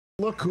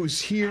Look who's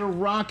here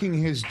rocking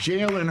his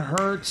Jalen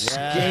Hurts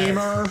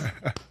gamer.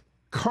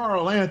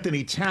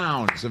 Karl-Anthony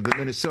Towns of the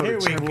Minnesota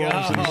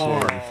Timberwolves and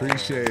more.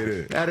 Appreciate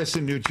it.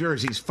 Edison, New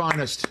Jersey's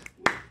finest.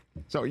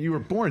 So you were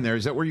born there.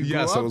 Is that where you grew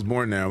up? Yes, I was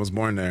born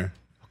there.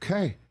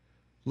 Okay.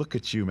 Look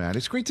at you, man.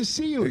 It's great to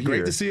see you here.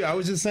 Great to see you. I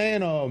was just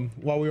saying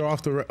while we were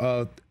off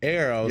the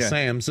air, I was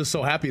saying I'm just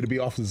so happy to be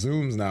off the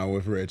Zooms now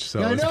with Rich.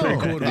 So it's pretty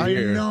cool to be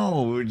here. I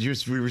know.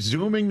 We were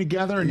Zooming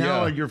together, and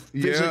now you're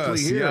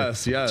physically here.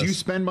 Yes. Do you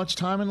spend much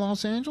time in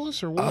Los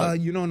Angeles or what?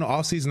 In the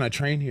off season I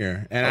train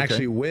here. And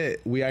actually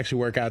we actually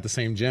work out at the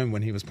same gym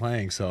when he was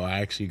playing. So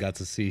I actually got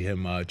to see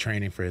him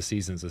training for his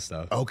seasons and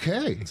stuff.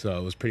 Okay. So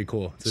it was pretty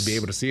cool to be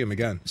able to see him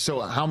again. So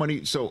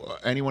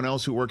anyone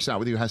else who works out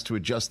with you has to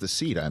adjust the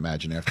seat, I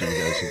imagine, after you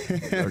guys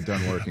are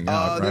done working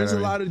out, right? There's a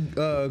lot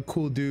of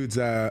cool dudes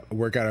that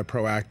work out at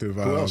Proactive.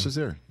 Who else is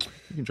there?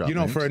 You can drop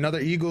names. For another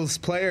Eagles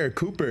player,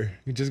 Cooper.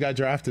 He just got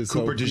drafted.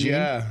 Cooper DeJean?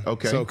 Yeah.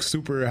 Okay. So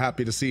super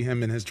happy to see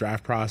him in his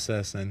draft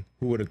process, and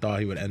who would have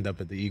thought he would end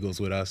up at the Eagles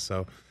with us.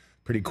 So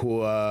pretty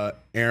cool.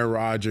 Aaron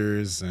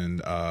Rodgers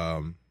and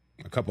a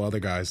couple other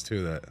guys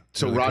too.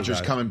 So really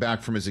Rodgers coming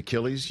back from his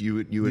Achilles, you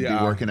would be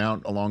working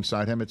out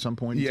alongside him at some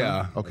point in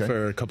time? Okay.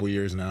 For a couple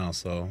years now.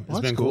 So it's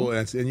been cool.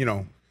 And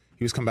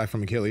he was coming back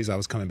from Achilles. I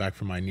was coming back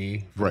from my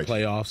knee for the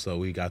playoffs, so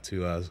we got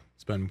to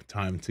spend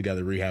time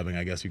together rehabbing,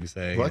 I guess you could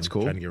say. Well, that's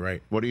cool. Trying to get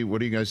right. What do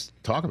you guys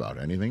talk about?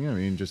 Anything? I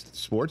mean, just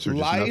sports or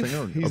life, just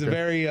nothing? He's a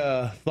very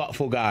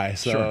thoughtful guy,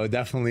 so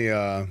definitely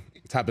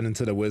tapping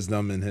into the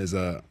wisdom and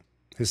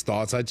his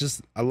thoughts.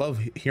 I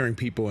love hearing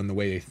people and the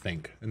way they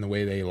think and the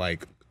way they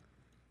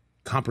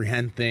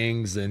comprehend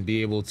things and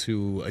be able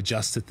to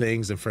adjust to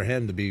things. And for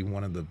him to be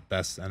one of the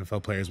best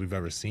NFL players we've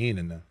ever seen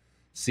and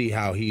see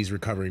how he's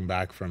recovering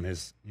back from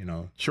his,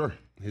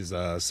 his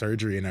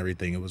surgery and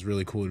everything. It was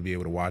really cool to be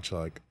able to watch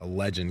a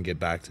legend get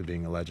back to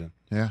being a legend.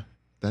 Yeah,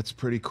 that's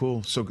pretty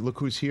cool. So look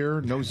who's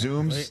here. No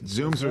Zooms.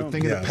 Zooms are a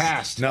thing of the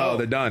past. No,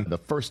 they're done. The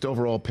first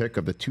overall pick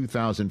of the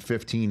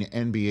 2015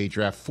 NBA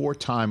draft,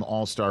 four-time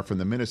All-Star from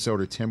the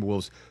Minnesota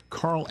Timberwolves,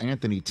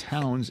 Karl-Anthony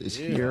Towns is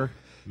here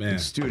in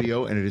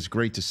studio, and it is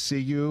great to see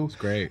you. It's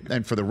great.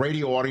 And for the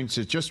radio audience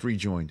that just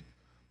rejoined,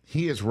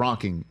 he is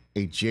rocking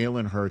a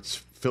Jalen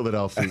Hurts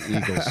Philadelphia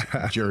Eagles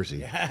jersey.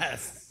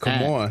 Yes.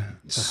 Come on.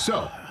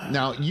 So,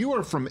 now you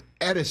are from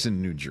Edison,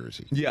 New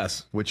Jersey.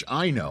 Yes. Which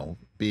I know,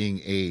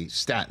 being a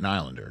Staten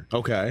Islander,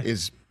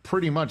 is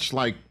pretty much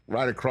like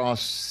right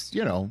across, the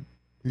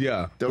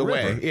river.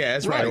 way. Yeah,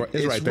 it's right.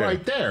 It's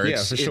right there.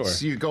 Yeah, for sure.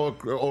 You go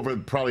over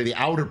probably the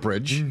outer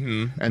bridge,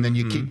 and then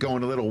you keep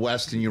going a little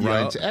west, and you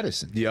ride into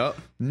Edison. Yep.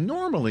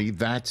 Normally,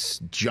 that's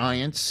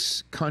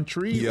Giants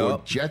country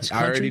or Jets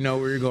country. I already know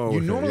where you're going.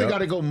 You normally got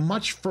to go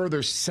much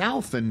further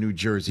south in New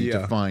Jersey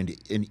to find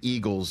an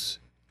Eagles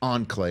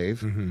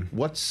enclave.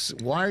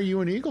 Why are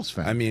you an Eagles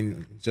fan? I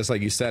mean, just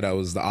like you said, I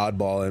was the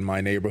oddball in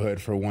my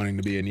neighborhood for wanting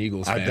to be an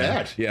Eagles fan. I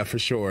bet. Yeah, for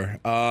sure.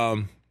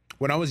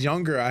 When I was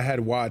younger, I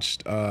had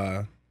watched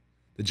the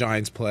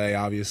Giants play,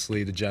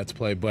 obviously the Jets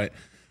play, but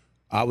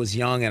I was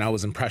young and I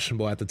was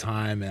impressionable at the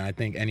time, and I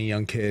think any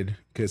young kid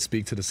could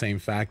speak to the same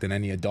fact, and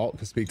any adult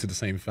could speak to the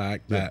same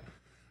fact that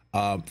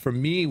for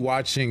me,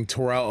 watching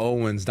Terrell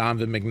Owens,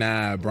 Donovan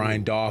McNabb,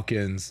 Brian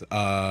Dawkins,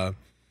 Brian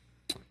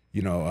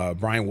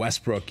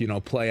Westbrook,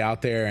 play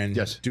out there and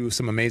do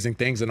some amazing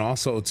things, and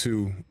also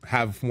to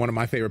have one of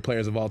my favorite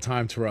players of all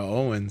time, Terrell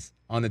Owens,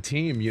 on the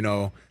team,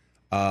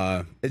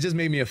 it just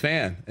made me a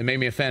fan. It made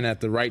me a fan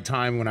at the right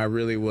time when I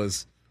really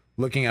was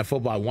looking at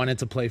football. I wanted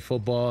to play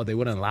football. They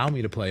wouldn't allow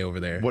me to play over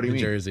there in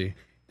Jersey.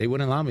 They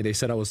wouldn't allow me. They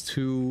said I was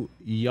too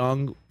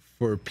young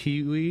for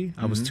Pee Wee.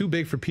 I was too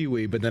big for Pee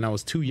Wee, but then I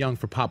was too young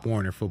for Pop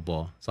Warner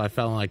football. So I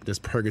felt like this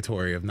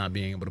purgatory of not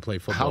being able to play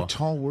football. How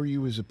tall were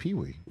you as a Pee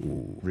Wee?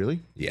 Really?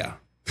 Yeah.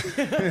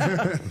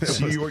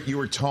 So you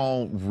were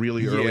tall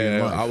really early in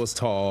life? I was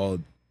tall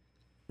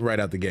right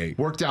out the gate.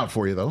 Worked out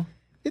for you, though?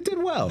 It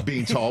did well.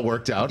 Being tall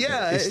worked out.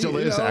 Yeah, it still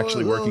is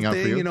actually working out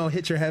for you.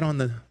 Hit your head on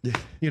the,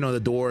 the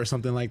door or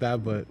something like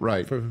that. But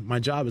for my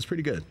job, it's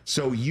pretty good.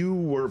 So you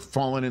were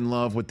falling in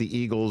love with the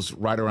Eagles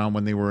right around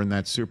when they were in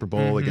that Super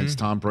Bowl against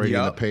Tom Brady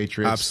and the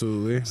Patriots.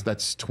 Absolutely. So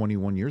that's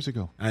 21 years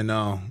ago. I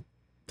know.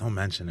 Don't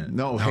mention it.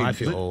 No, hey, I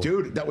feel old.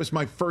 Dude, that was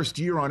my first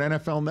year on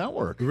NFL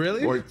Network.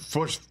 Really? Or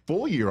first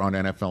full year on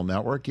NFL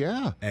Network,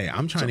 yeah. Hey,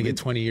 I'm trying to get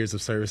 20 years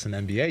of service in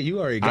NBA. You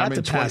already got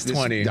to past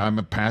 20. I'm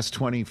a past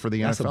 20 for the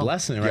NFL. That's a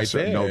blessing right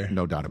there.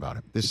 No doubt about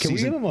it. This Can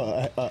season, we give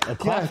him a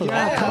clap for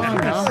that? Come on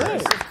now.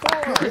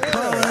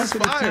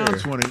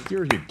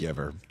 You're a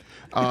giver.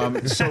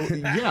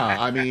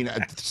 I mean,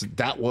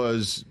 that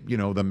was, the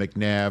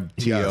McNabb,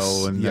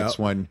 T.O., and that's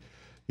when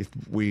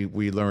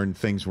we learned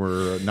things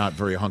were not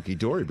very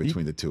hunky-dory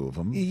between the two of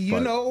them.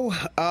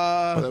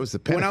 That was the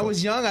pinnacle. When I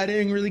was young, I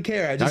didn't really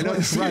care. I know.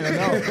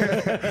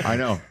 I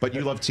know. But you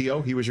love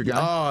T.O.? He was your guy?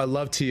 Oh, I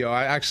love T.O.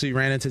 I actually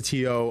ran into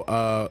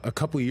T.O. A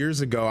couple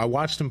years ago. I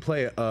watched him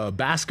play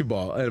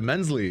basketball at a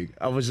men's league.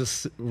 I was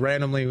just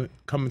randomly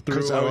coming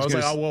through. I was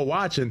like, we'll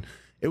watch. And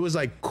it was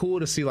cool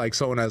to see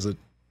someone as a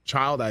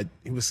child.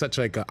 He was such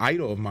an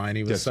idol of mine.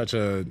 He was such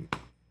a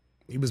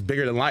he was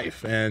bigger than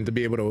life, and to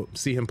be able to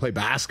see him play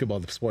basketball,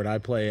 the sport I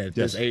play at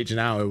this age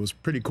now, it was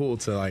pretty cool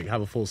to like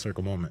have a full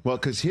circle moment. Well,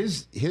 because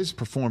his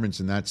performance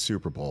in that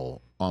Super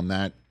Bowl on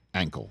that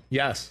ankle,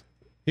 yes,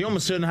 he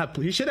almost shouldn't have.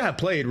 He should have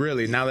played,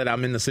 really. Now that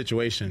I'm in the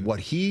situation, what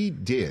he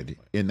did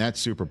in that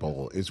Super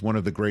Bowl is one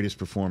of the greatest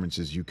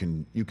performances you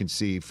can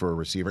see for a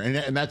receiver,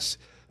 and that's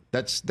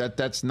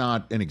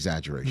not an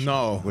exaggeration.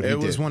 No, it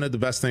was one of the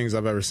best things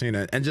I've ever seen.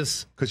 And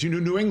just because you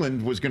knew New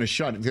England was going to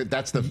shut.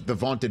 That's the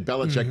vaunted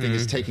Belichick thing,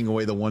 is taking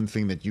away the one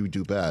thing that you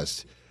do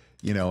best,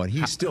 and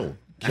he's still.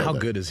 How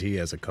good is he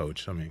as a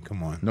coach? I mean,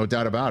 come on. No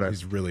doubt about it.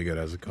 He's really good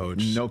as a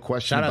coach. No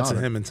question about it. Shout out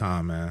to him and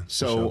Tom, man.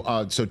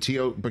 So,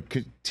 T.O., but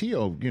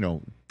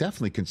T.O.,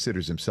 definitely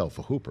considers himself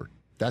a hooper.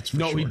 That's for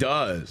sure. No, he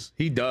does.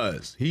 He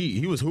does.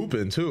 He was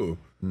hooping too.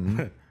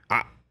 Mm-hmm.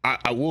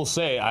 I will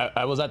say,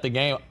 I was at the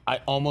game. I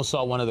almost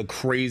saw one of the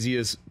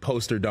craziest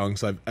poster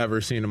dunks I've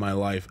ever seen in my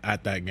life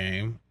at that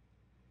game.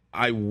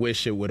 I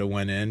wish it would have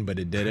went in, but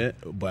it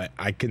didn't. But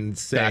I can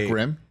say... Back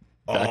rim?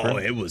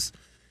 It was...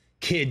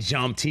 Kid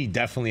jumped. He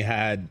definitely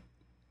had...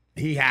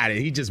 He had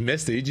it. He just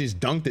missed it. He just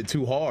dunked it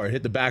too hard.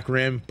 Hit the back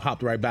rim,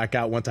 popped right back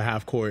out, went to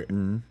half court.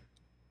 Mm-hmm.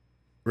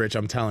 Rich,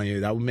 I'm telling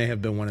you, that may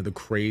have been one of the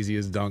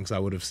craziest dunks I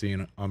would have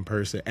seen on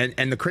person.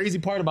 And the crazy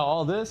part about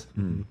all this,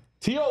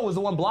 T.O. was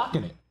the one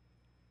blocking it.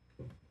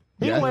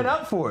 He went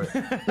up for it.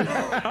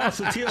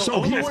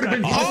 So he would have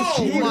been.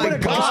 Oh my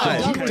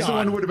God! He was the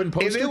one who would have been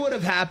posted. If it would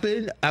have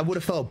happened, I would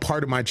have felt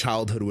part of my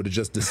childhood would have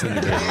just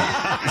disintegrated.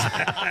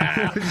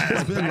 It would have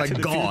just been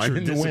like gone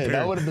in the wind.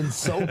 That would have been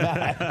so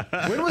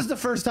bad. When was the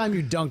first time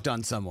you dunked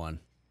on someone?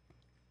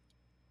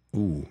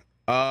 Ooh.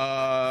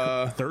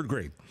 Third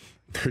grade.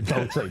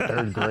 Don't say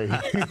third grade.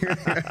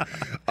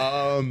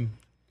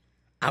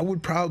 I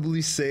would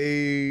probably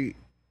say,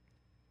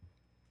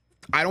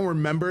 I don't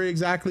remember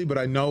exactly, but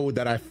I know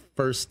that I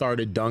first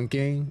started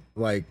dunking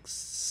like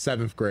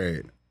 7th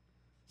grade.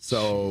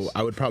 So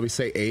I would probably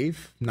say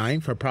 8th,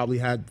 9th. I probably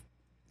had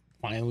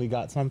finally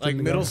got something.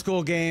 Like middle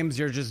school games,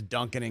 you're just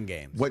dunking in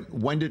games.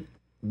 When did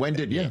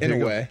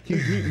in a way.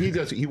 He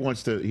does. He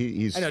wants to.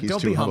 He's don't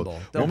too be humble.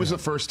 When was the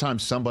first time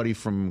somebody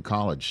from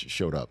college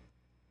showed up,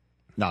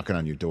 knocking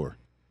on your door?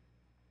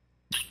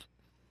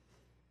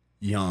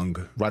 Young.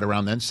 Right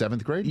around then,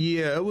 7th grade?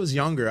 Yeah, it was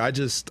younger. I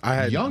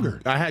had younger.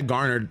 I had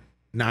garnered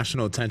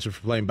national attention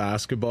for playing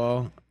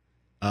basketball.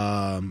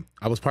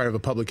 I was part of a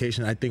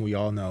publication I think we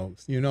all know.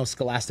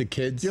 Scholastic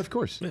Kids? Yeah, of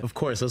course. Yeah. Of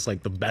course, that's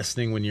like the best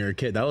thing when you're a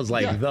kid. That was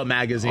like the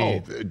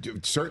magazine. Oh,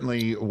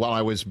 certainly while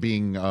I was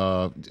being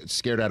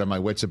scared out of my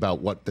wits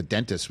about what the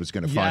dentist was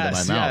going to find in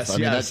my mouth.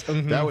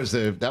 That was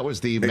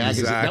the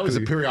magazine. That was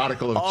the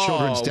periodical of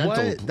children's dental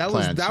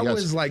plans. That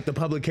was like the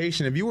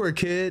publication. If you were a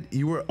kid,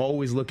 you were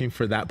always looking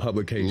for that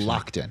publication.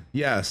 Locked in.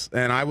 Yes,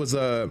 and I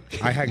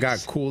had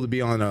got cool to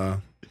be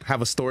on have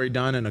a story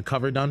done and a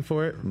cover done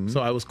for it. Mm-hmm.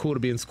 So I was cool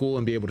to be in school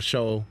and be able to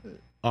show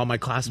all my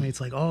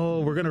classmates like, oh,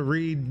 we're going to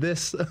read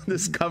this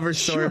cover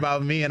story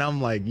about me. And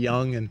I'm like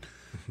young. And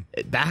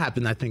that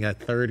happened, I think, at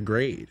 3rd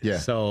grade. Yeah.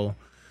 So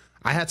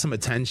I had some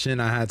attention.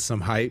 I had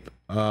some hype.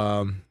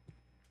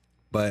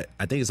 But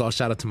I think it's all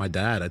shout out to my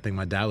dad. I think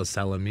my dad was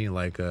selling me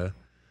like a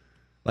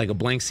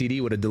blank CD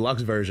with a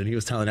deluxe version. He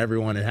was telling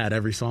everyone it had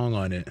every song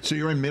on it. So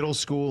you're in middle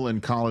school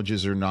and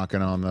colleges are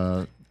knocking on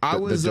the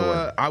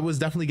door. I was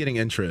definitely getting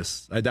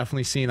interest. I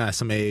definitely seen at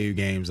some AAU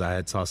games. I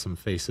had saw some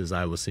faces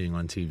I was seeing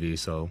on TV.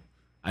 So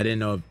I didn't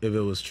know if it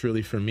was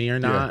truly for me or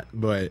not,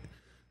 but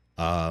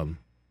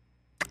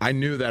I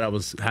knew that I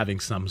was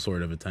having some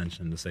sort of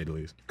attention, to say the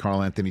least.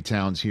 Karl-Anthony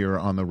Towns here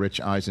on the Rich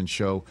Eisen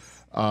Show.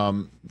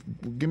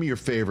 Give me your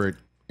favorite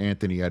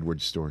Anthony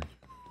Edwards story.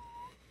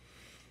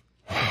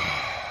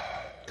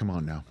 Come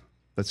on now.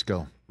 Let's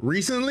go.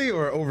 Recently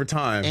or over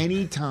time?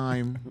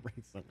 Anytime.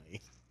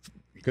 Recently.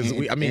 Because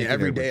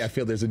every day I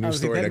feel there's a new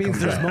story that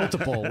comes there's out.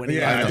 Multiple. When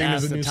I think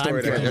there's a new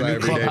story that comes out every day. A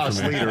new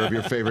clubhouse leader of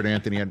your favorite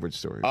Anthony Edwards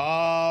story.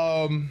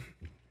 What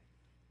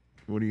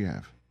do you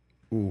have?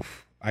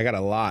 Oof, I got a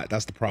lot.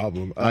 That's the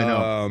problem. I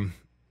know.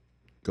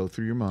 Go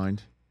through your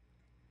mind.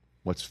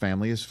 What's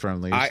family is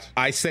friendliest?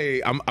 I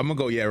say I'm gonna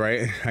go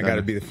right. I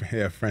gotta be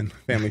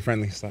family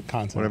friendly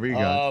content. Whatever you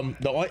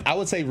got. I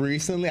would say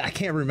recently. I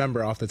can't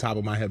remember off the top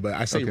of my head, but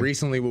I say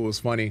recently what was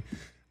funny.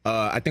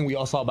 I think we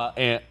all saw about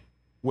Ant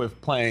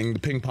with playing the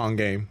ping pong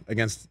game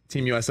against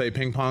Team USA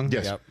ping pong.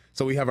 Yes. Yep.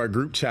 So we have our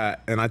group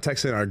chat, and I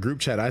texted in our group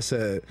chat. I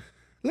said,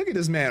 "Look at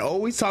this man,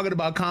 always talking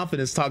about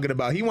confidence.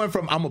 He went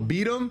from I'm gonna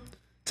beat him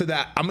to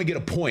that I'm gonna get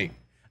a point."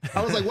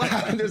 I was like, what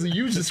happened? There's a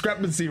huge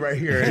discrepancy right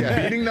here.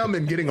 Beating them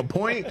and getting a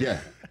point. Yeah.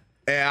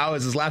 And I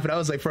was just laughing. I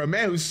was like, for a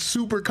man who's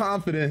super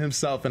confident in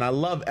himself, and I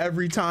love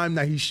every time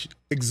that he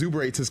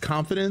exuberates his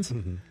confidence,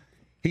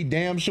 he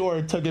damn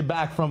sure took it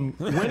back from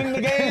winning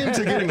the game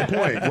to getting the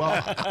point.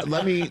 Well,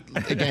 let me,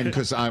 again,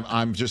 because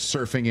I'm just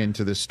surfing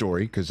into this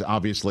story, because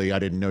obviously I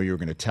didn't know you were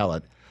going to tell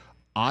it.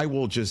 I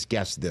will just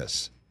guess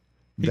this.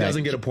 He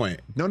doesn't get a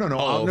point. No.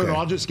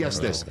 I'll just guess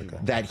this. Okay.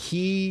 That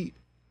he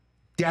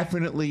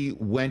definitely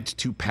went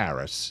to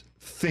Paris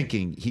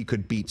thinking he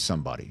could beat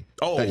somebody.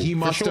 Oh, that he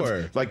must for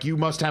sure. have, like you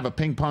must have a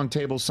ping pong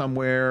table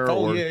somewhere.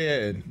 Oh or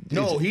yeah.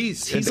 No,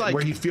 he's like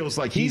where he feels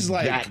like he's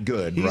like that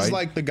good. He's right?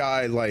 like the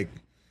guy like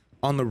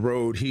on the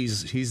road.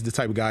 He's the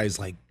type of guy. Is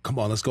like, come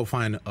on, let's go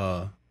find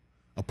a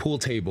pool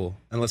table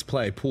and let's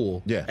play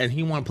pool. Yeah, and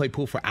he want to play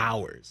pool for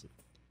hours.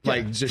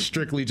 Like just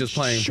strictly just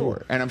playing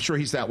pool. And I'm sure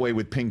he's that way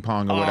with ping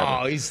pong or whatever.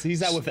 Oh, he's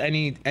that with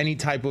any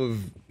type of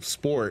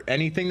sport.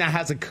 Anything that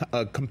has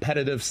a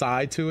competitive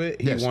side to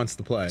it, he wants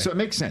to play. So it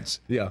makes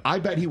sense. Yeah. I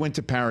bet he went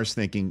to Paris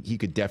thinking he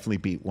could definitely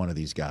beat one of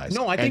these guys.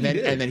 No, I think he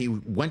did. And then he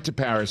went to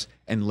Paris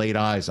and laid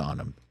eyes on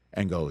him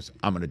and goes,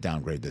 I'm going to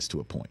downgrade this to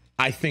a point.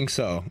 I think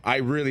so.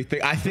 I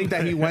think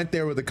that he went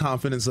there with the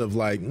confidence of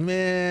like,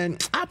 man,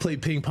 I play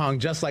ping pong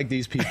just like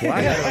these people.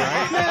 I got it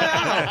right.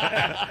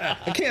 Man,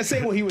 I can't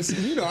say what he was.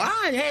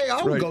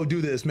 I would go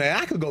do this, man.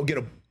 I could go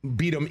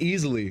beat them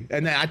easily.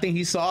 And then I think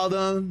he saw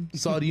the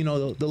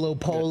little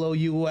polo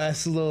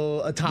US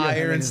little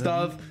attire and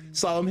stuff.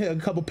 Saw him hit a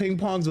couple ping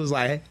pongs. Was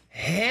like,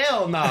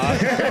 hell nah,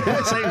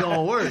 this ain't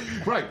gonna work.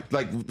 Right,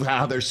 like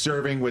how they're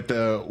serving with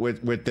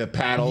the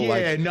paddle,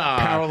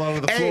 parallel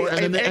over the floor.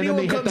 And then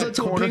anyone comes up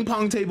to a ping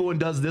pong table and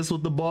does this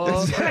with the ball,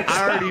 I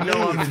already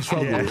know I'm in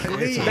trouble.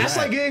 That's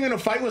like getting in a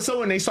fight with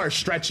someone and they start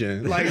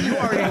stretching. Like you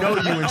already know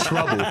you in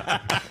trouble.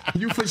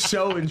 You for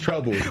sure in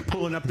trouble.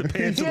 Pulling up the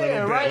pants a little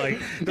bit. Right? Like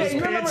those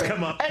pants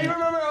come up. Hey, you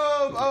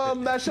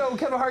remember that show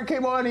Kevin Hart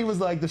came on? He was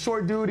like the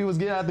short dude. He was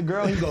getting at the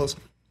girl. He goes.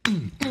 He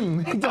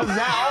does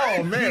that.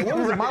 Oh man, what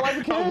was it? My Life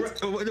with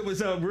Kids? It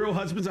was Real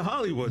Husbands of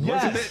Hollywood,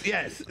 yes. wasn't it?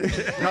 Yes.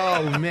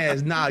 Oh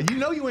man, nah. You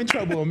know you in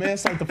trouble. When man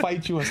start to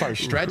fight you and start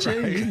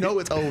stretching. Right. You know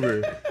it's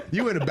over.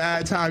 You in a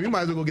bad time. You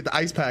might as well go get the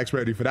ice packs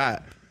ready for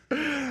that.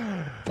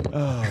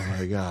 Oh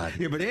my God.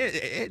 Yeah, but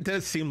it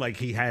does seem like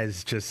he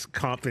has just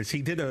confidence.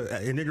 He did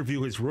an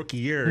interview his rookie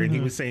year, and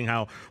he was saying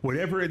how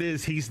whatever it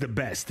is, he's the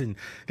best. And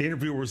the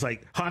interviewer was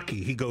like,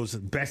 hockey. He goes,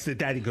 best at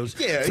that. He goes,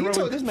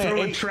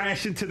 throwing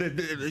trash into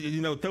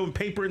throwing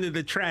paper into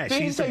the trash.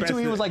 Did he say too?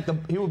 He was like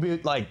he would be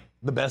like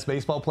the best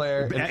baseball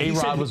player, and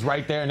A-Rod was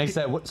right there, and they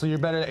said, "What? So you're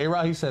better than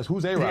A-Rod?" He says,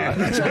 "Who's A-Rod?"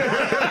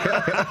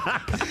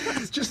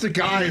 Just a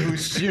guy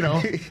who's in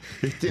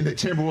the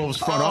Timberwolves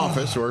front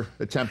office or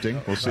attempting.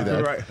 We'll see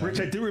that. Right. Rich,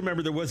 I do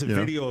remember there was a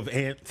video of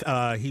Ant.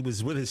 He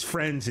was with his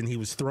friends and he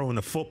was throwing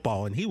a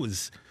football, and he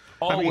was.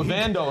 With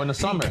Vando in the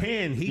summer.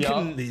 He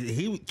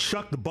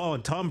chucked the ball,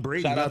 and Tom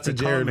Brady. Shout out to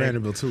Jared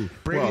Vanderbilt too.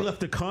 Brady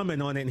left a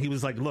comment on it, and he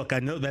was like, "Look, I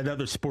know that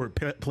other sport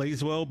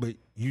plays well, but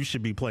you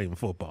should be playing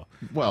football."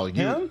 Well,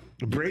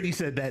 Brady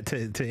said that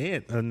to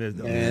Ant. Don't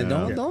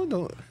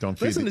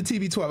listen to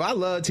TB12. I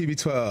love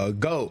TB12.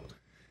 Go.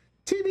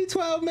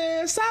 TB12,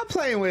 man, stop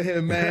playing with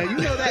him, man. You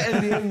know that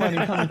NBA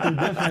money coming through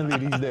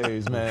differently these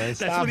days, man.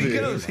 That's what he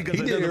goes. He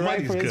did it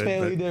right for his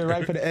family. He did it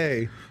right for the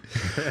A.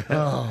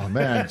 Oh,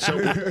 man. So,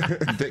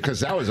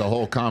 because that was a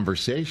whole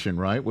conversation,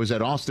 right? Was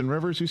that Austin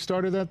Rivers who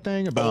started that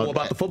thing?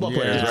 About the football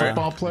players.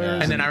 Football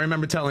players. And then I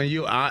remember telling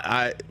you,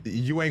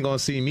 you ain't going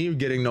to see me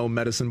getting no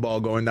medicine ball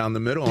going down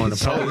the middle on the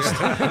post.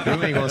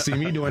 You ain't going to see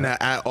me doing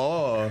that at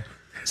all.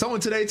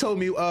 Someone today told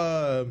me,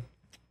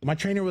 my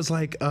trainer was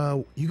like,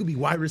 you could be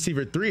wide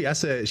receiver 3. I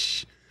said,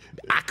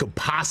 I could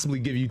possibly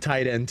give you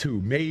tight end 2,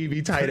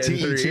 maybe tight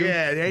end 3.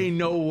 Yeah, there ain't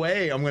no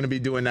way I'm going to be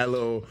doing that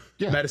little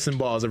medicine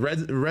balls. A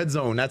red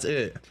zone, that's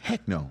it.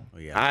 Heck no.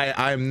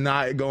 I'm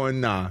not going,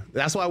 nah.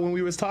 That's why when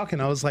we was talking,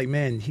 I was like,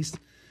 man,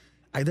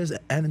 there's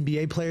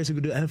NBA players who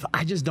could do NFL.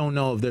 I just don't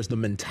know if there's the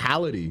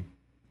mentality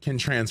can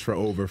transfer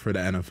over for the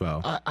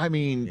NFL. I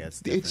mean,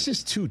 it's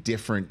just two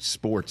different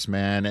sports,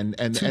 man, and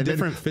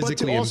different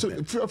physically. But also,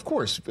 of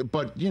course,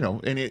 but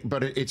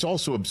it's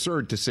also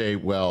absurd to say,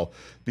 well,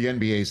 the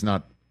NBA is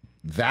not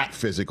that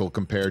physical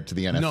compared to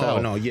the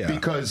NFL. No,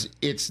 because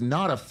it's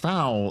not a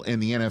foul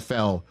in the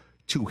NFL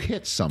to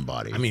hit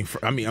somebody. I mean,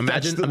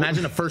 imagine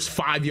the first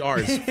 5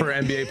 yards for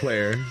an NBA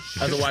player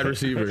as a wide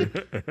receiver.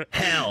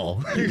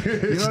 Hell, you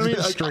know what I mean?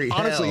 Like,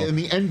 honestly, in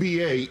the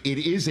NBA, it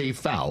is a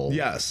foul.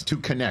 Yes. To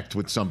connect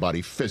with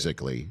somebody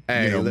physically.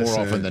 Hey, more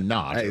often than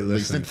not. Hey, at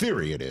least in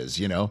theory, it is.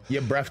 Your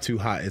breath too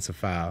hot, it's a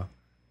foul.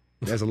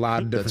 There's a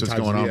lot of different That's what's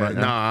types going on right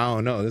now. Nah, I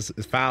don't know. This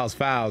is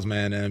fouls,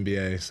 man. In the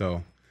NBA,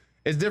 so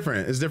it's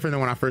different. It's different than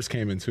when I first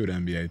came into the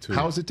NBA too.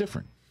 How is it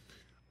different?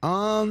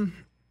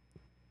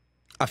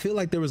 I feel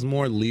like there was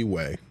more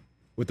leeway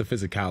with the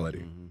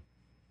physicality. Mm-hmm.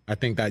 I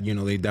think that,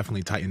 they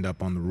definitely tightened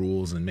up on the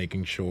rules and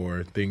making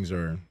sure things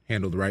are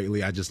handled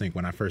rightly. I just think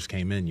when I first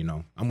came in,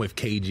 I'm with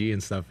KG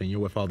and stuff, and you're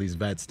with all these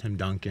vets, Tim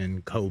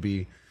Duncan,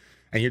 Kobe,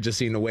 and you're just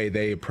seeing the way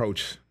they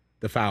approach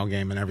the foul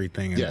game and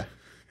everything. And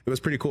it was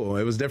pretty cool.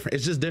 It was different.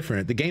 It's just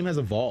different. The game has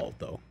evolved,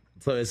 though.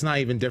 So it's not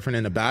even different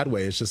in a bad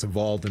way. It's just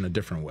evolved in a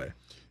different way.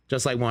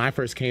 Just like when I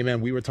first came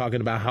in, we were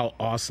talking about how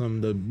awesome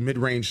the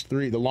mid-range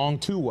 3, the long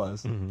 2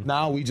 was. Mm-hmm.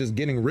 Now we just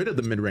getting rid of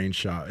the mid-range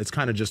shot. It's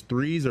kind of just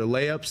threes or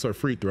layups or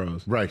free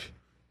throws. Right.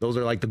 Those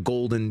are like the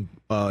golden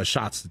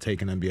shots to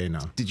take in NBA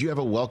now. Did you have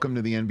a welcome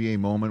to the NBA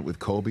moment with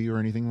Kobe or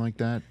anything like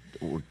that?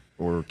 Or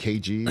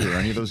KG or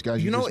any of those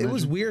guys? It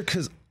was weird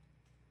because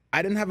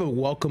I didn't have a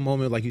welcome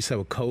moment like you said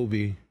with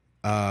Kobe.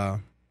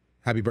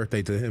 happy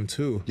birthday to him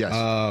too. Yes.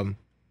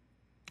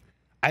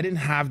 I didn't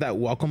have that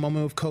welcome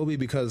moment with Kobe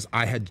because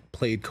I had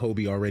played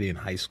Kobe already in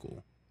high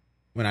school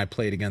when I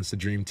played against the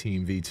Dream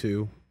Team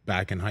V2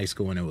 back in high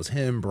school, and it was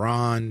him,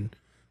 Bron,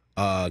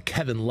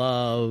 Kevin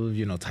Love,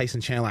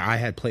 Tyson Chandler. I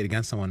had played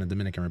against him on the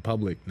Dominican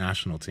Republic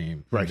national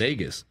team in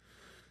Vegas.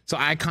 So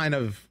I kind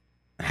of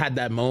had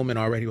that moment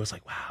already. It was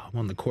like, wow, I'm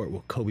on the court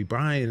with Kobe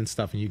Bryant and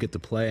stuff, and you get to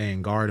play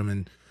and guard him.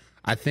 And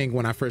I think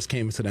when I first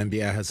came into the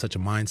NBA, I had such a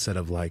mindset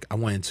of like, I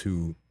wanted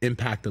to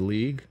impact the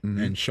league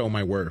and show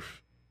my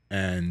worth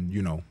and,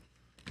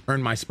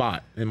 earn my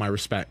spot and my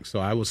respect. So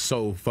I was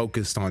so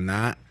focused on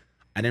that.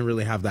 I didn't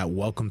really have that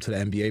welcome to the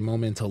NBA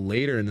moment until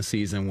later in the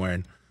season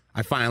when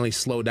I finally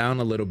slowed down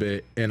a little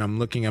bit and I'm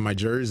looking at my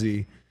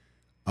jersey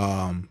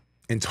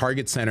in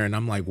Target Center and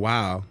I'm like,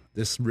 wow,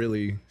 this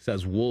really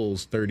says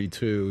Wolves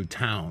 32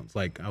 Towns.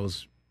 Like I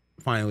was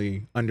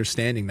finally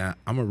understanding that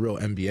I'm a real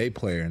NBA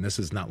player and this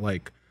is not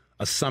like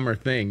a summer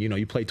thing.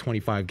 You play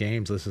 25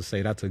 games. Let's just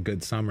say that's a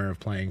good summer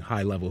of playing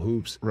high level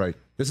hoops. Right.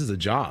 This is a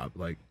job.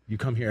 Like you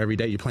come here every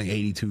day, you're playing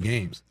 82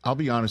 games. I'll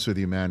be honest with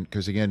you, man,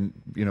 because again,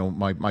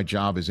 my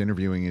job as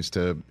interviewing is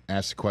to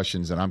ask the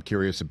questions that I'm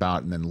curious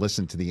about and then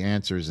listen to the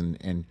answers.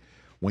 And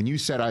when you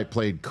said I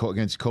played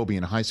against Kobe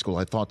in high school,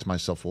 I thought to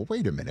myself, well,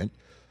 wait a minute.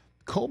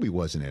 Kobe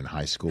wasn't in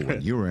high school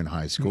when you were in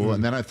high school.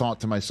 And then I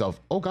thought to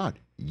myself, oh, God,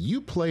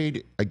 you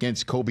played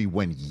against Kobe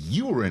when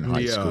you were in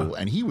high school,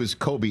 and he was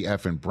Kobe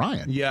effing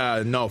Bryant.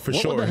 Yeah, no, for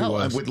sure. What the hell?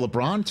 He was. With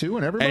LeBron, too,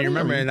 and everybody? And you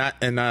remember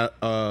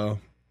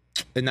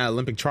in that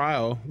Olympic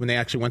trial, when they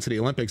actually went to the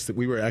Olympics, that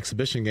we were an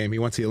exhibition game. He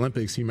went to the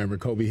Olympics. You remember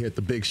Kobe hit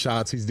the big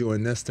shots. He's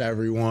doing this to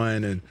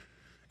everyone. And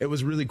it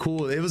was really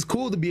cool. It was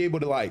cool to be able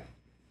to, like,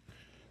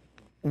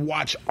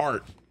 watch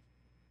art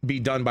be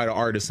done by the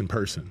artist in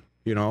person.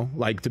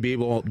 Like to be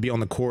able to be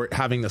on the court,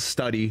 having to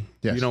study,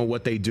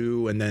 what they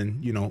do, and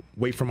then,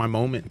 wait for my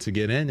moment to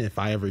get in if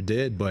I ever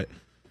did. But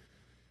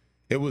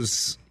it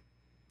was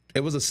a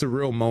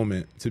surreal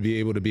moment to be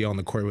able to be on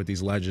the court with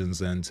these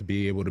legends and to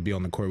be able to be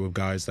on the court with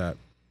guys that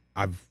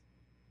I've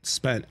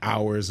spent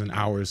hours and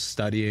hours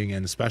studying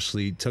and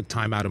especially took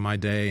time out of my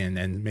day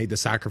and made the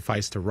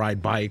sacrifice to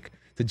ride bike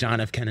to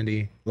John F.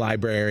 Kennedy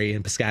Library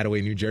in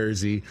Piscataway, New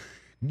Jersey.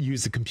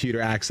 Use the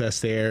computer access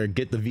there,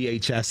 get the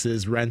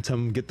VHSs, rent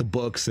them, get the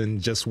books,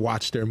 and just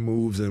watch their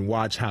moves and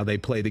watch how they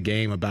play the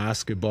game of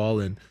basketball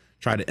and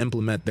try to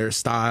implement their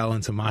style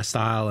into my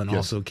style and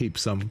also keep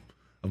some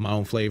of my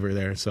own flavor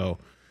there. So,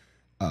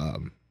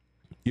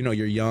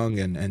 you're young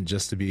and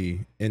just to be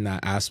in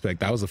that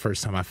aspect, that was the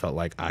first time I felt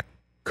like I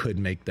could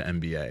make the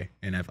NBA.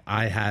 And if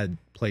I had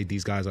played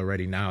these guys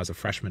already now as a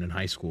freshman in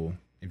high school,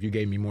 if you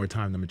gave me more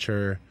time to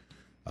mature,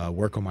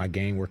 work on my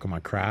game, work on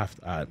my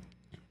craft,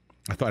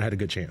 I thought I had a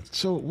good chance.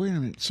 So, wait a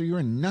minute. So, you're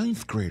a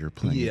ninth grader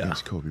playing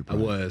against Kobe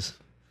Bryant? I was.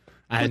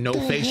 I had no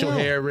facial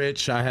hair,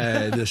 Rich. I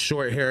had the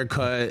short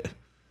haircut.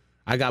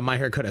 I got my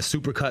haircut at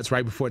Supercuts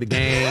right before the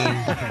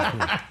game.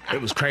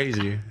 It was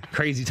crazy.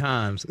 Crazy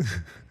times.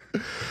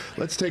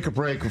 Let's take a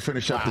break. We'll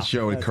finish up the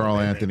show with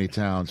Karl-Anthony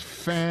Towns.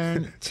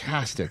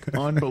 Fantastic.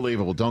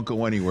 Unbelievable. Don't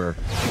go anywhere.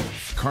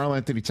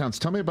 Karl-Anthony Towns,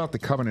 tell me about the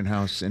Covenant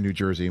House in New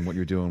Jersey and what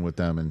you're doing with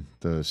them and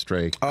the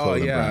Stray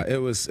clothing brand.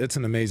 It's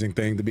an amazing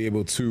thing to be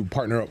able to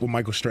partner up with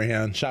Michael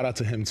Strahan. Shout out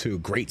to him too.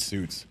 Great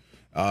suits.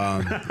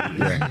 Get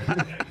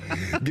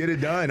it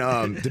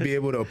done. To be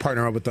able to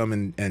partner up with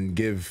them and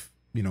give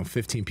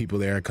 15 people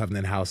there at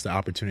Covenant House the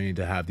opportunity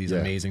to have these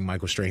amazing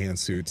Michael Strahan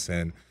suits.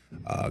 And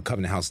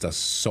Covenant House does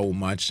so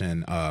much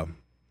and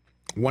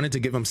wanted to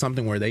give them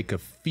something where they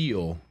could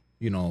feel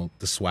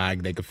the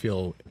swag. They could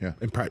feel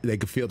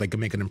they could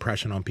make an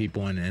impression on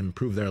people and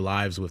improve their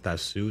lives with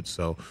that suit.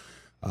 So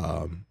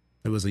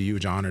it was a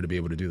huge honor to be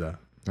able to do that.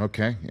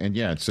 Okay.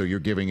 And so you're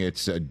giving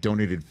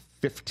donated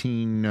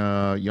 15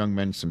 young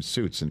men some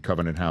suits in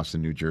Covenant House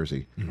in New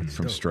Jersey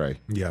from Stray.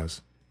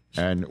 Yes.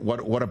 And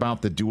what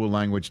about the dual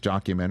language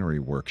documentary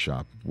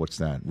workshop? What's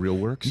that?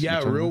 RealWorks?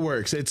 Yeah,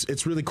 RealWorks.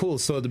 It's really cool.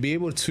 So to be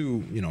able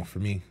to, for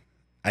me,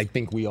 I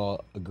think we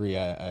all agree.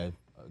 I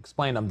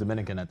explained I'm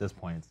Dominican at this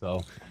point.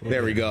 So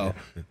there we go.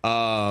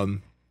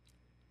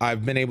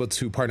 I've been able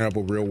to partner up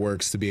with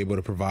RealWorks to be able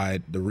to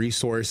provide the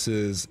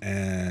resources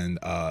and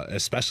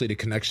especially the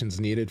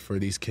connections needed for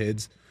these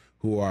kids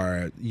who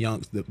are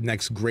young, the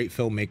next great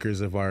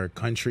filmmakers of our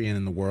country and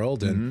in the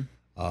world. And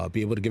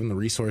be able to give them the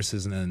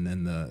resources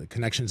and the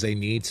connections they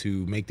need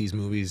to make these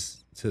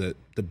movies to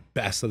the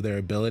best of their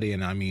ability.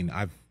 And I mean,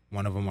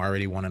 one of them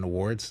already won an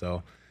award.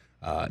 So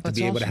to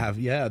be able to have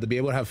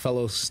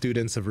fellow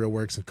students of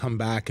RealWorks and come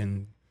back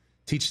and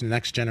teach the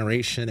next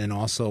generation, and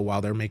also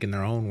while they're making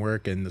their own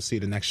work, and to see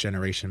the next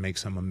generation make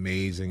some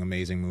amazing,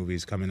 amazing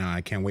movies coming out.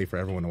 I can't wait for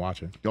everyone to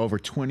watch it. Over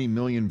 20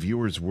 million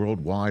viewers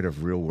worldwide of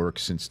RealWorks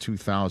since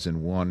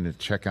 2001.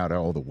 Check out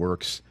all the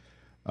works.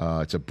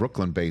 It's a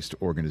Brooklyn-based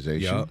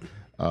organization. Yep.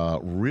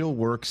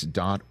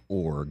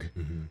 Realworks.org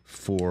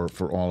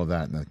for all of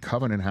that. And the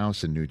Covenant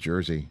House in New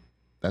Jersey,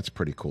 that's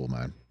pretty cool,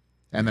 man.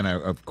 And then,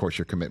 of course,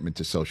 your commitment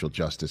to social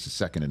justice is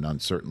second to none,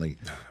 certainly.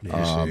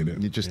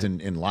 Just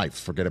in life.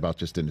 Forget about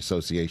just in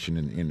association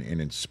and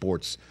in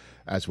sports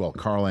as well.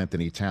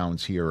 Karl-Anthony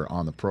Towns here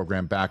on the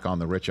program. Back on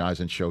the Rich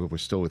Eisen Show. We're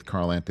still with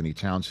Karl-Anthony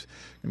Towns.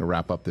 Going to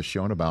wrap up the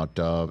show in about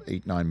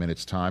 8-9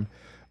 minutes' time.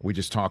 We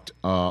just talked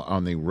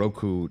on the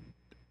Roku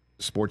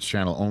Sports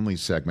Channel only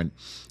segment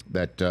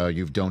that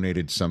you've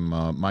donated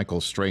some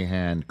Michael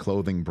Strahan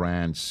clothing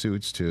brand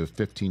suits to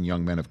 15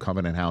 young men of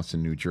Covenant House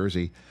in New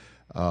Jersey.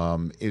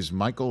 Is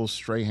Michael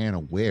Strahan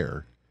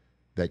aware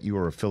that you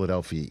are a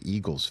Philadelphia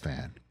Eagles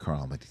fan,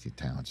 Karl-Anthony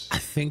Towns? I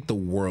think the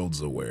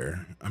world's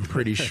aware. I'm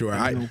pretty sure.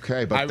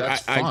 Okay, but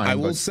that's fine. I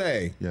will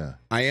say,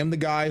 I am the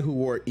guy who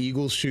wore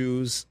Eagles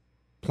shoes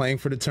playing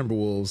for the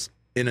Timberwolves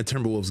in a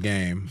Timberwolves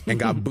game and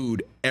got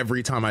booed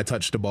every time I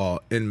touched the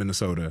ball in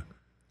Minnesota.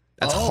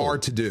 That's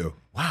hard to do.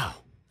 Wow.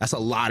 That's a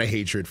lot of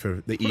hatred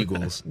for the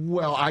Eagles.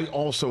 Well, I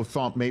also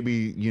thought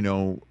maybe,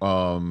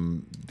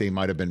 they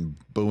might have been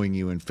booing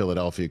you in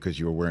Philadelphia because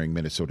you were wearing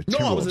Minnesota Timberwolves.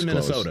 No, I was in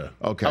clothes. Minnesota.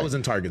 Okay. I was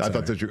in Target Center.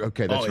 I thought that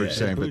okay, that's what you're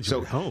saying. But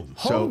so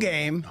home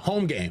game.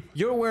 Home game.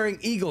 You're wearing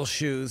Eagle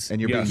shoes. And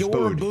you're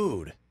being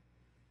booed.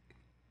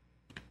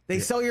 They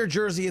sell your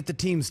jersey at the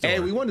team store. Hey,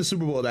 we won the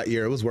Super Bowl that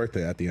year. It was worth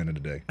it at the end of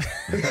the day.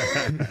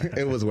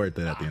 It was worth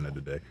it at the end of the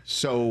day.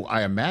 So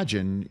I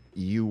imagine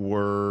you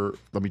were,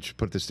 let me just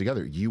put this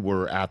together. You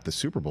were at the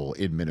Super Bowl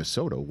in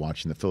Minnesota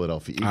watching the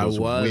Philadelphia Eagles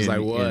win.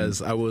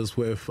 I was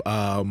with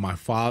my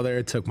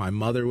father, took my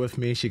mother with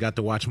me. She got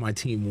to watch my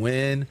team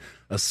win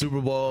a Super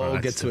Bowl,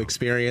 get to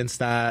experience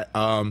that.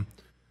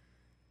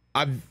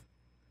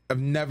 I've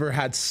never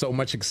had so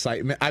much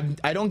excitement.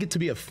 I don't get to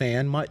be a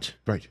fan much.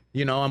 Right.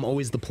 I'm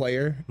always the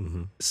player.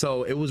 Mm-hmm.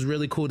 So it was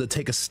really cool to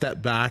take a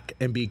step back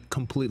and be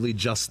completely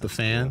just the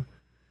fan.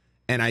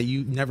 And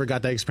you never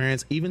got that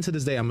experience. Even to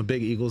this day, I'm a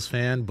big Eagles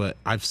fan, but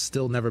I've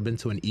still never been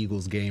to an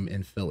Eagles game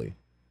in Philly.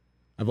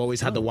 I've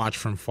always had to watch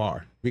from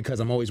far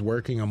because I'm always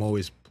working. I'm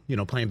always,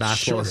 playing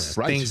basketball.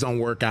 Sure, right. Things don't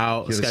work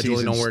out.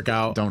 Scheduling don't work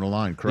out. Don't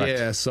align, correct.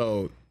 Yeah,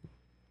 so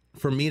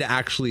for me to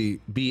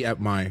actually be at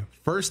my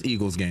first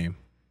Eagles game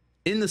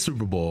in the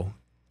Super Bowl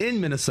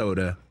in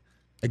Minnesota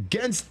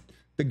against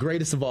the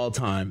greatest of all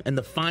time and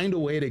to find a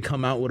way to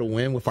come out with a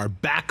win with our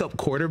backup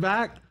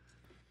quarterback.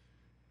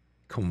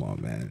 Come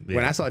on, man. Yeah.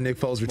 When I saw Nick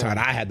Foles retired,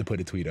 I had to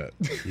put a tweet up.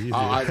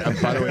 By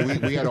the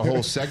way, we had a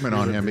whole segment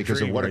on him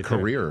because of what a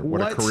career. What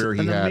a career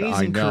he had.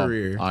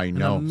 I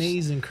know. An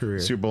amazing career.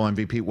 Super Bowl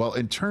MVP. Well,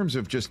 in terms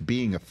of just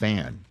being a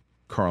fan,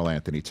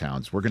 Karl-Anthony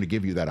Towns, we're going to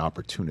give you that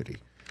opportunity.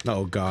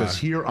 Oh, God. Because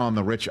here on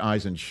the Rich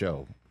Eisen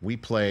Show, we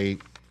play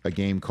a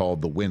game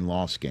called the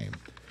win-loss game,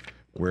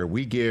 where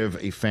we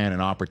give a fan an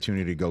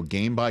opportunity to go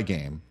game by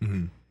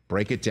game,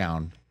 break it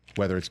down,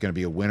 whether it's going to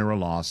be a win or a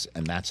loss,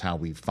 and that's how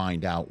we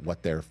find out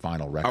what their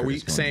final record is. Are we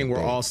saying we're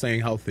all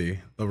staying healthy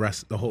the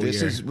whole year?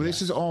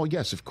 This is all,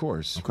 yes, of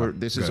course. Okay.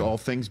 This is all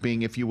things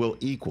being, if you will,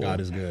 equal. God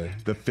is good.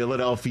 The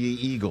Philadelphia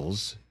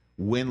Eagles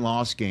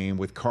win-loss game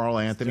with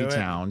Karl-Anthony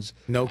Towns.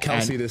 No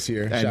Kelsey this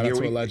year. Shout out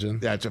to a legend.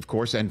 That's, of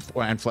course, and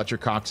Fletcher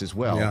Cox as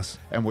well. Yes.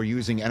 And we're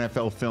using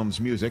NFL Films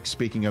music.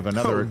 Speaking of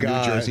another New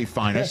Jersey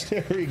finest.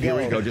 Here we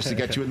go, just to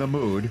get you in the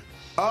mood.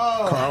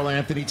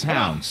 Karl-Anthony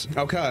Towns.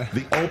 Okay.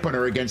 The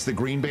opener against the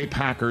Green Bay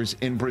Packers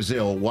in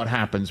Brazil. What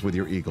happens with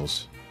your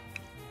Eagles?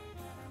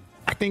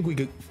 I think we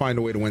could find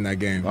a way to win that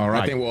game. All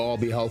right. I think we'll all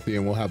be healthy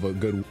and we'll have a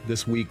good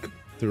this week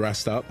to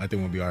rest up. I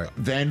think we'll be all right.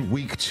 Then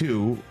week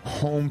 2,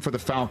 home for the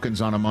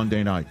Falcons on a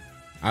Monday night.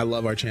 I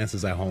love our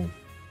chances at home.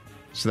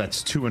 So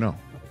that's 2-0.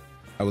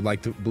 I would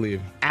like to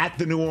believe. At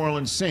the New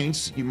Orleans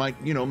Saints, you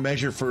might,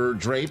 measure for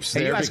drapes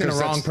there. You're asking the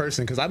wrong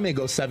person because I may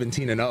go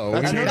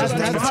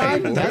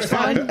 17-0. That's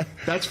fine.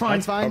 That's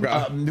fine.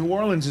 Okay. New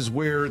Orleans is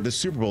where the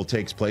Super Bowl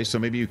takes place, so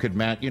maybe you could,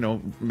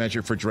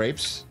 measure for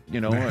drapes,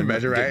 and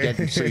measure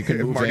so you can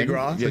move Mardi in.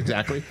 Gras. Yeah,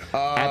 exactly.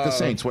 At the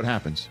Saints, what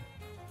happens?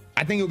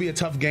 I think it'll be a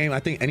tough game. I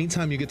think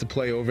anytime you get to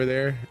play over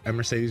there at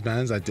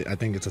Mercedes-Benz, I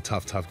think it's a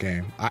tough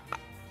game.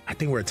 I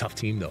think we're a tough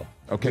team, though.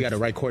 Okay. We got a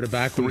right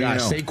quarterback. We got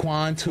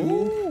Saquon, too.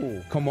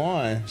 Ooh. Come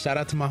on. Shout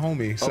out to my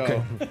homie. So.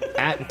 Okay.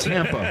 At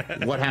Tampa,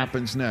 what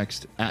happens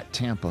next? At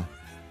Tampa.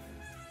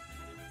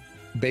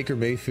 Baker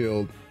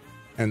Mayfield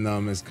and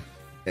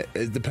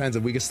it depends.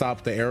 If we can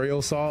stop the aerial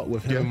assault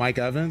with him and Mike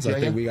Evans, I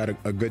think we got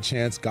a good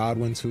chance.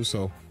 Godwin, too.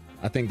 So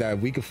I think that if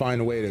we could find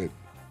a way to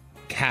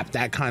cap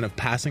that kind of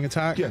passing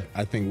attack,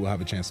 I think we'll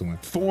have a chance to win.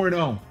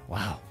 4-0.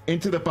 Wow.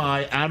 Into the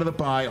bye, out of the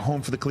bye,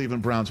 home for the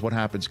Cleveland Browns. What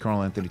happens,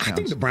 Karl-Anthony Towns? I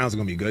think the Browns are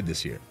going to be good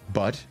this year.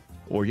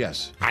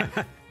 Yes.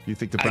 You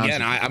think the Browns...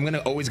 Again, I'm going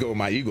to always go with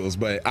my Eagles,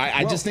 but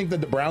I just think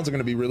that the Browns are going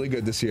to be really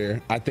good this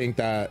year. I think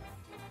that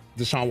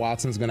Deshaun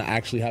Watson's going to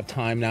actually have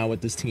time now with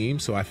this team,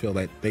 so I feel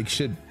that they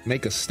should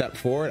make a step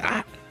forward.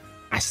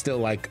 I still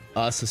like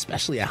us,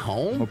 especially at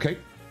home. Okay.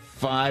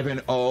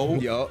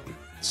 5-0. Yup.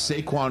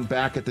 Saquon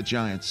back at the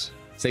Giants.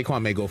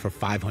 Saquon may go for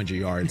 500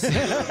 yards. So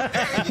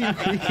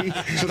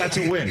that's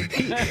a win.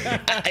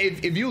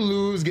 If you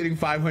lose getting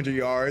 500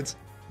 yards,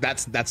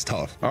 that's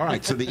tough. All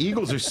right, so the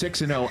Eagles are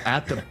 6-0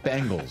 at the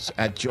Bengals,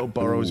 at Joe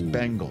Burrow's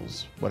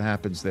Bengals. What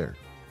happens there?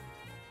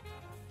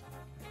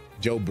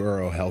 Joe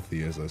Burrow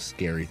healthy is a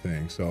scary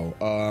thing. So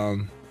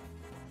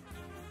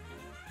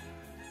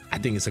I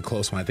think it's a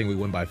close one. I think we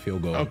win by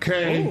field goal.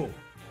 Okay. Oh.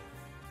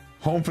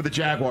 Home for the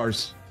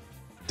Jaguars.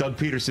 Doug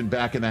Peterson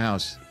back in the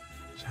house.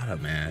 Shout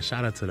out, man.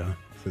 Shout out to the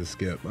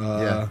skip.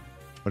 Yeah.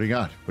 What do you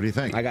got? What do you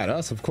think? I got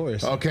us, of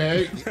course.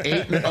 Okay.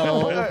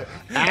 8-0.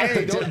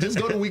 Hey, just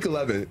go to week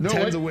 11. No,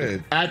 10's a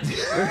win. They're at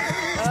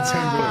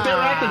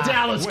the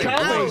Dallas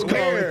Cowboys,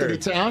 Karl-Anthony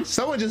Towns.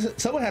 Someone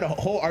had a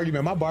whole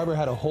argument. My barber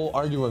had a whole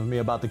argument with me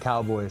about the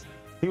Cowboys.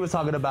 He was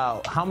talking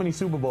about how many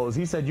Super Bowls.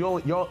 He said,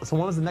 so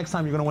when was the next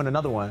time you're going to win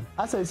another one?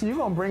 I said, so you're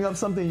going to bring up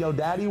something your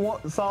daddy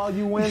saw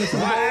you win Super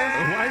Bowls?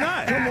 Why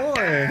not? Come on.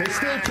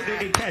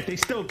 They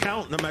still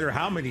count no matter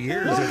how many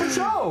years. No, for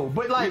sure.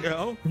 But, like,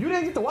 you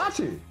didn't get to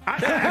watch it.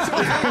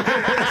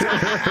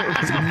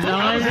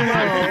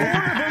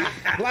 9-0.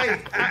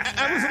 Like,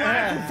 I was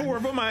alive for 4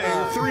 of them. 3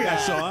 I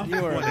saw.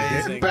 You are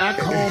amazing. Back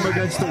home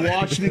against the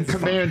Washington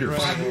Commanders.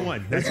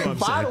 5-1. That's what I'm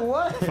saying.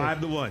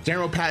 5-1.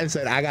 General Patton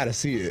said, I got to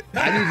see it.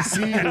 I need to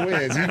see the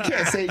wins. You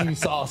can't say you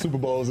saw Super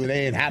Bowls and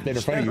they ain't happened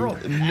in front of you.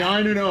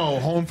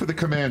 9-0. Home for the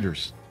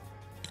Commanders.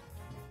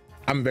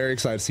 I'm very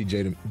excited to see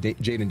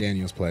Jaden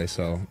Daniels play.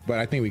 But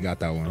I think we got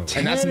that one. And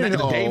that's the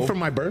 10-0. day from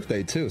my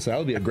birthday, too. So that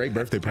would be a great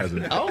birthday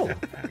present. Oh,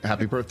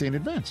 happy birthday in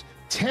advance.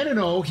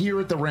 10-0 here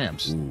at the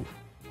Rams. Ooh.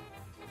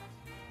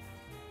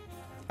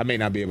 I may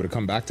not be able to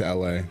come back to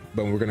LA,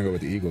 but we're going to go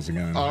with the Eagles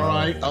again. All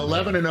right,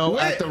 11-0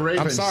 at the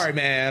Ravens. I'm sorry,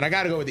 man. I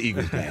got to go with the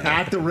Eagles, man.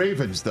 At the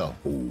Ravens, though.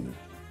 Ooh.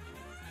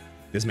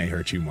 This may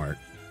hurt you, Mark.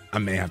 I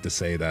may have to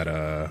say that,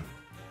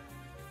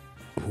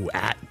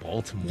 at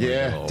Baltimore.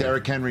 Yeah, though.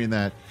 Derrick Henry in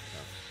that.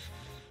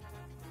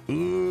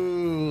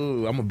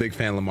 Ooh, I'm a big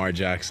fan of Lamar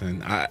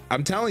Jackson.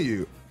 I'm telling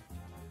you,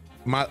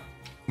 my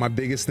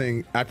biggest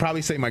thing, I'd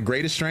probably say my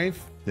greatest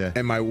strength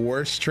and my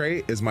worst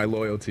trait is my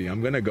loyalty.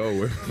 I'm going to go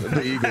with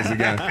the Eagles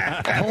again.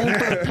 Home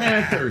for the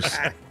Panthers.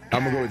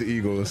 I'm going to go with the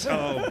Eagles.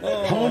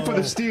 Home for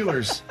the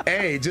Steelers.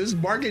 Hey, just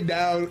mark it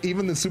down.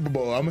 Even the Super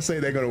Bowl, I'm going to say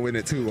they're going to win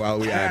it too while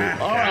we at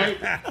it. All right.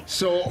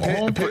 So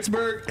home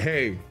Pittsburgh,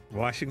 hey.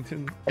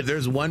 Washington. If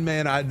there's one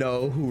man I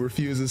know who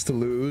refuses to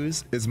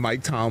lose, it's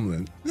Mike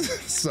Tomlin.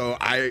 That's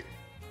a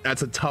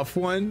tough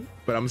one,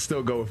 but I'm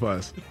still go with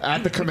us.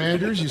 At the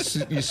Commanders, you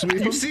sweep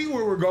them? You see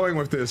where we're going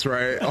with this,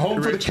 right?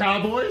 Home for the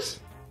Cowboys?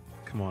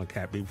 Come on,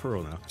 Cat, be for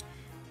real now.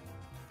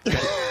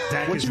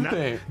 What you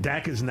think?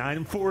 Dak is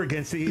 9-4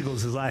 against the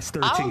Eagles his last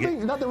 13 I don't games.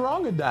 think nothing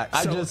wrong with that.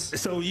 So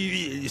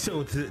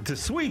to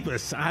sweep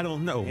us, I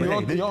don't know. You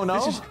don't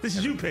know? This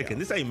is you picking.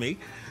 This ain't me.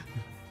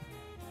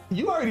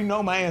 You already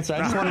know my answer. I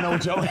just want to know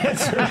what your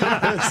answer is.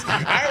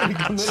 I already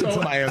committed to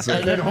my answer.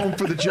 And then home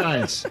for the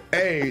Giants.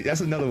 Hey,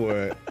 that's another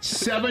word.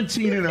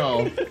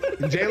 17-0.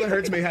 Jalen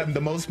Hurts may have the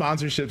most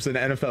sponsorships in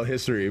NFL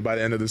history by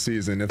the end of the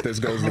season if this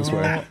goes this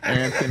way.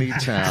 Anthony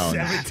Towns.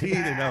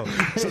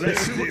 17-0. So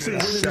that's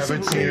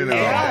 17-0.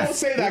 I won't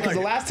say that because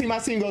the last team I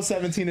seen go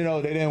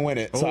 17-0, they didn't win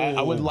it. So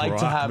I would like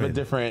to have a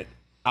different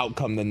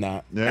outcome than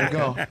that. There you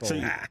go.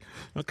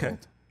 Okay.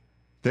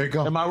 There you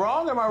go. Am I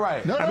wrong or am I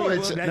right? No, that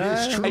is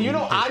true. And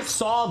I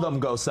saw them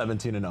go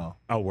 17-0.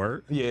 A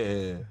word?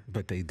 Yeah.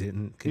 But they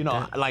didn't. You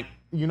know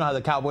how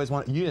the Cowboys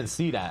won? You didn't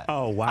see that.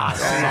 Oh, wow. I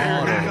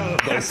saw them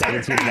go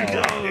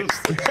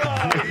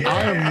 17-0.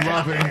 I am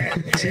loving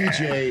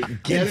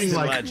TJ getting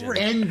like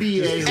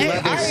NBA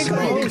level I ain't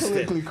smoke.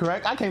 politically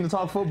correct. I came to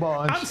talk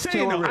football. And I'm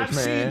saying, chill with I've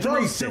Rich, man. seen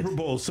 3 Super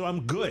Bowls, so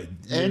I'm good.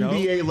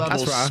 NBA level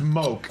That's right.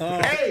 smoke.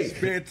 Hey,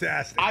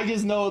 Fantastic. I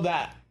just know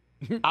that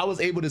I was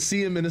able to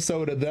see in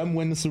Minnesota them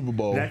win the Super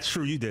Bowl. That's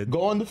true, you did.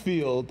 Go on the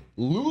field,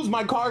 lose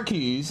my car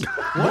keys,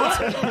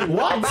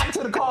 Walk back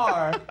to the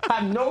car,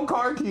 have no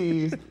car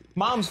keys.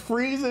 Mom's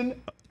freezing.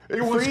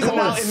 It was freezing cold.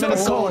 out in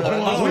Minnesota. It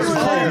was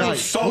cold.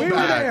 So we were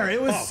there.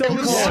 It was so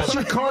cold. Lost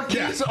your car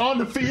keys on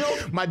the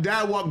field? My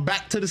dad walked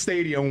back to the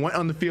stadium, went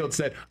on the field,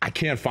 said, I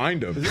can't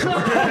find him. Hey,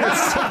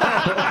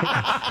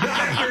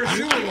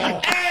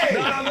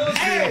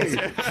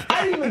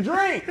 I didn't even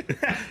drink.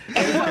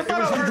 I thought I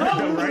was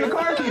drunk losing the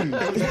car keys.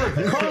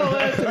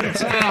 Karl-Anthony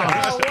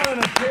Towns. What an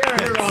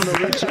appearance. Here on the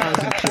Rich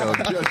Eisen Show.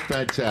 Just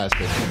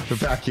fantastic. We're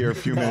back here, a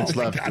few minutes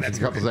left, a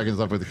couple seconds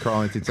left with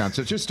Karl-Anthony Towns.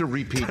 So just to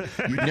repeat,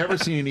 you've never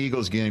seen an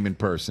Eagles game in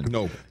person.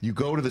 No. You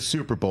go to the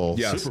Super Bowl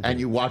and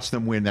you watch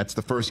them win. That's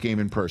the first game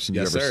in person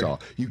you ever saw.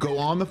 You go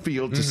on the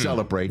field to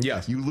celebrate.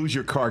 Yes. You lose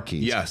your car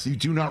keys. Yes. You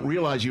do not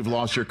realize you've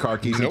lost your car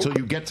keys until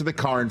you get to the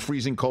car in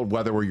freezing cold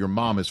weather where your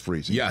mom is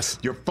freezing. Yes.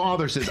 Your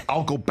father says,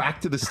 I'll go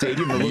back to the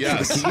stadium to look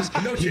for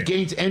the keys. He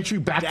gains entry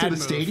back to the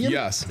stadium.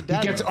 Yes. He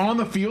gets on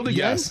the field again.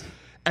 Yes.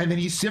 And then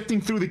he's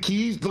sifting through the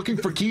keys, looking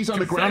for keys on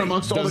the ground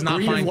amongst all the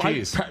green and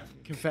white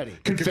Confetti.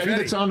 confetti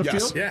that's on the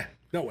field. Yeah,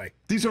 no way.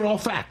 These are all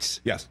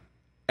facts. Yes.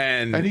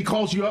 And he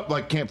calls you up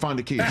like, can't find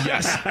the keys.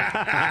 Yes.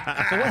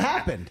 So what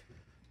happened?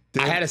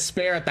 I had a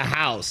spare at the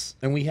house,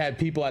 and we had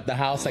people at the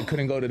house that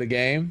couldn't go to the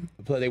game,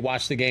 but they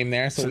watched the game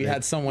there. So we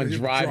had someone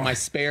drive my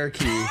spare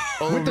key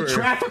over. With the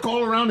traffic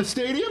all around the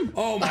stadium?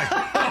 Oh, my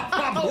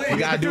God. We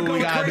got to do what we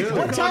got to do.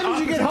 What time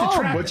did you get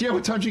home?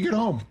 What time did you get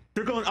home?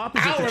 They're going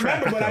opposite. I don't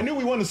remember, but I knew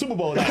we won the Super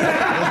Bowl. I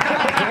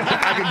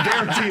can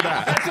guarantee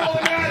that. That's all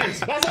that matters.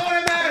 That's all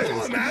that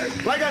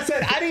matters. Like I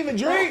said, I didn't even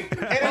drink,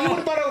 and you would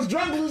have thought I was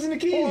drunk losing the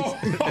keys.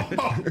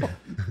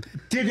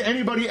 Did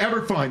anybody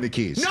ever find the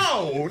keys?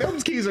 No,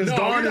 those keys are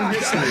darn in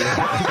history.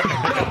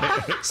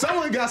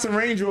 Someone got some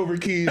Range Rover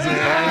keys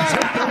and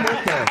took them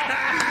with them.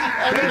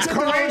 And they took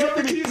the Range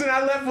Rover keys and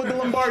I left with the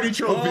Lombardi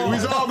trophy. We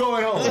was all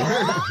going home.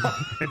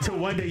 Until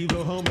one day you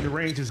go home and the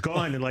range is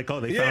gone and like,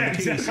 oh, they found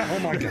the keys. Oh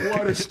my God.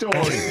 What a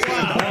story.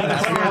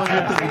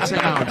 Karl-Anthony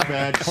Towns,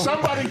 man.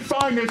 Somebody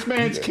find this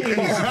man's keys.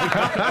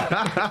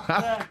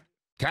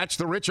 Catch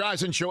the Rich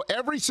Eisen Show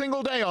every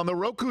single day on the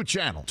Roku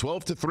channel,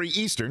 12 to 3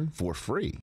 Eastern, for free.